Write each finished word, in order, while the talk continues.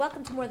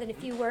Welcome to More Than a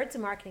Few Words, a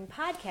marketing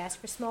podcast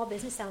for small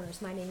business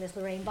owners. My name is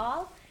Lorraine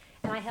Ball,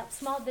 and I help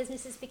small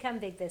businesses become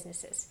big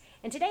businesses.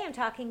 And today I'm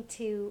talking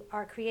to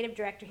our creative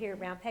director here at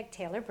Round Peg,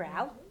 Taylor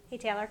Brow. Hey,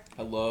 Taylor.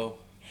 Hello.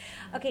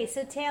 Okay,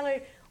 so Taylor,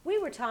 we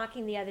were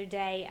talking the other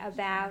day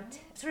about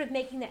sort of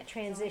making that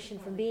transition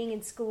from being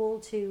in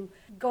school to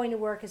going to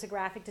work as a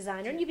graphic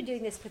designer, and you've been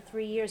doing this for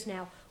 3 years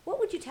now. What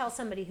would you tell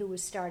somebody who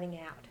was starting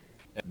out?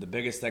 The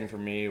biggest thing for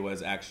me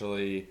was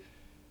actually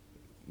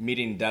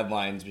meeting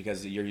deadlines,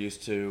 because you're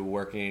used to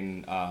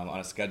working on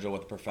a schedule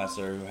with a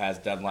professor who has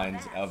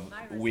deadlines of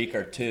a week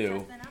or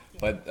two.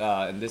 But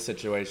in this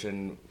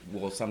situation,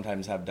 we'll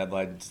sometimes have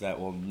deadlines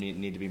that will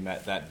need to be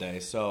met that day.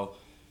 So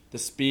the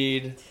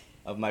speed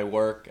of my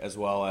work, as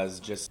well as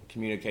just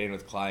communicating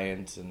with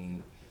clients,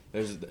 and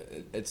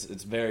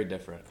it's very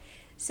different.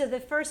 So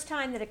the first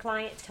time that a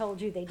client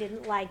told you they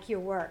didn't like your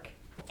work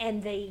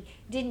and they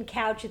didn't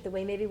couch it the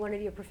way maybe one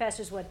of your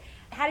professors would,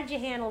 how did you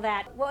handle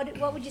that?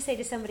 What would you say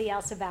to somebody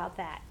else about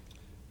that?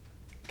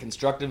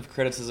 Constructive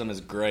criticism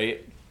is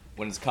great.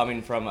 When it's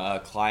coming from a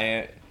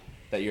client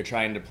that you're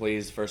trying to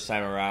please first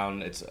time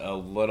around, it's a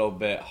little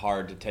bit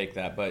hard to take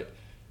that. But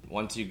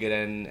once you get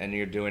in and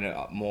you're doing it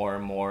more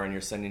and more, and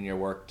you're sending your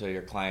work to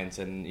your clients,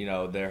 and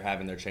they're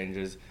having their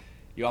changes,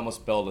 you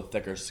almost build a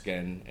thicker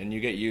skin, and you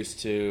get used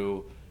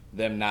to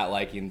them not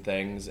liking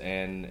things,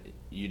 and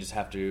you just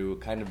have to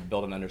kind of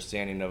build an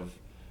understanding of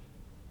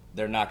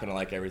they're not going to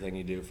like everything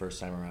you do first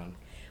time around.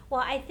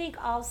 Well, I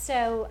think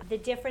also the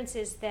difference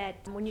is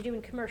that when you're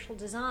doing commercial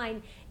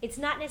design, it's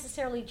not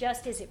necessarily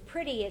just is it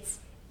pretty, it's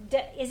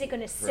is it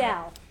going to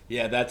sell? Right.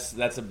 Yeah,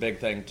 that's a big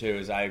thing too.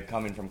 Is I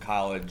coming from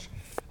college,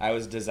 I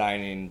was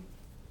designing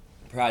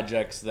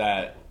projects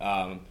that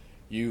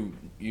you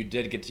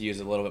did get to use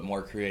a little bit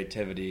more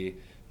creativity.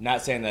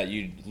 Not saying that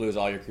you lose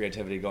all your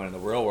creativity going in the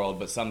real world,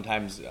 but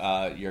sometimes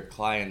your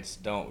clients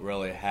don't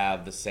really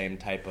have the same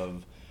type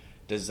of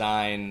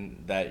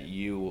design that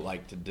you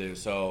like to do.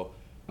 So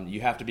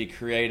you have to be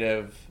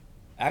creative.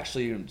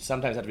 Actually, you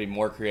sometimes have to be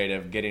more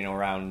creative getting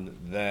around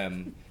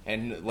them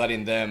and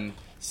letting them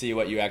see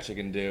what you actually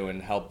can do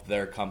and help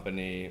their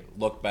company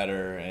look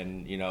better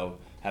and,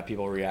 have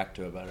people react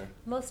to it better.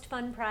 Most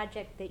fun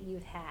project that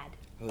you've had?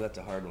 Oh, that's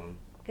a hard one.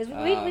 Because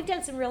we've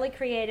done some really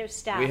creative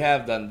stuff.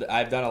 I've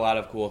done a lot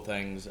of cool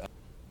things.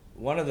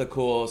 One of the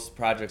coolest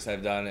projects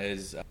I've done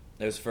is,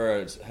 it was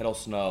for Hiddle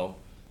Snow.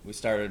 We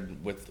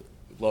started with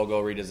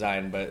logo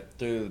redesign, but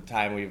through the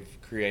time we've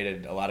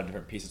created a lot of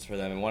different pieces for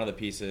them. And one of the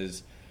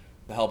pieces,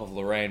 the help of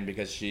Lorraine,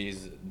 because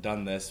she's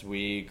done this,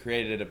 we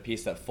created a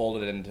piece that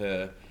folded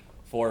into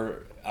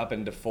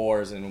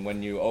fours, and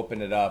when you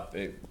open it up,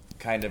 it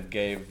kind of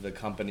gave the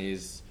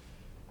company's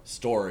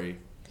story.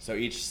 So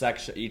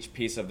each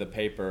piece of the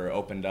paper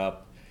opened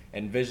up,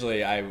 and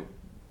visually,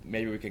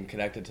 maybe we can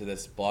connect it to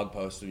this blog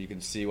post so you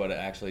can see what it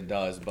actually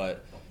does.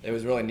 But it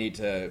was really neat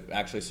to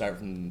actually start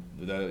from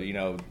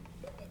the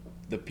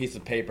piece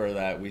of paper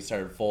that we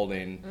started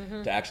folding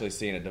to actually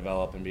seeing it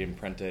develop and being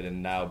printed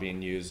and now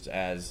being used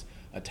as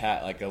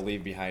like a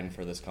leave behind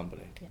for this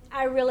company.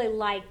 I really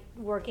like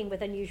working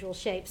with unusual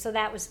shapes, so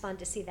that was fun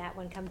to see that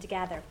one come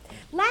together.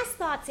 Last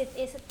thoughts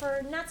is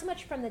for not so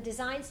much from the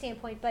design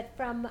standpoint, but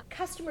from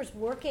customers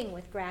working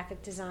with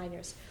graphic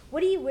designers.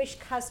 What do you wish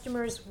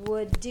customers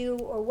would do,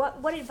 or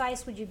what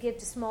advice would you give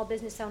to small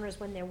business owners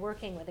when they're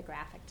working with a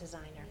graphic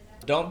designer?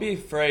 Don't be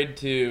afraid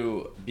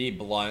to be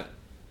blunt.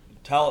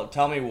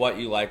 Tell me what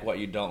you like, what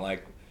you don't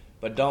like,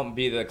 but don't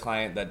be the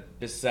client that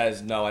just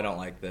says, no, I don't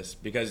like this,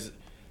 because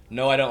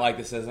no, I don't like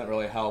this doesn't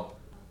really help.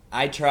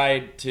 I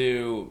try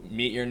to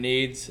meet your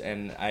needs,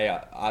 and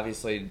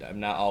I'm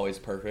not always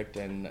perfect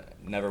and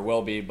never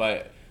will be,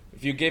 but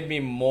if you give me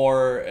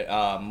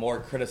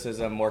more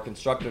criticism, more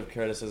constructive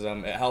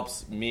criticism, it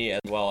helps me as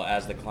well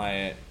as the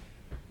client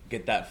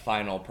get that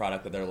final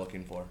product that they're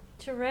looking for.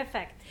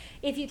 Terrific.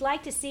 If you'd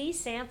like to see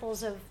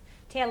samples of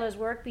Taylor's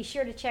work, be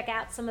sure to check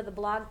out some of the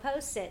blog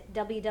posts at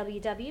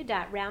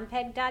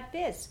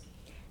www.roundpeg.biz.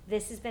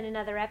 This has been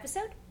another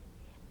episode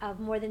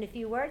of More Than a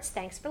Few Words.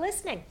 Thanks for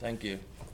listening. Thank you.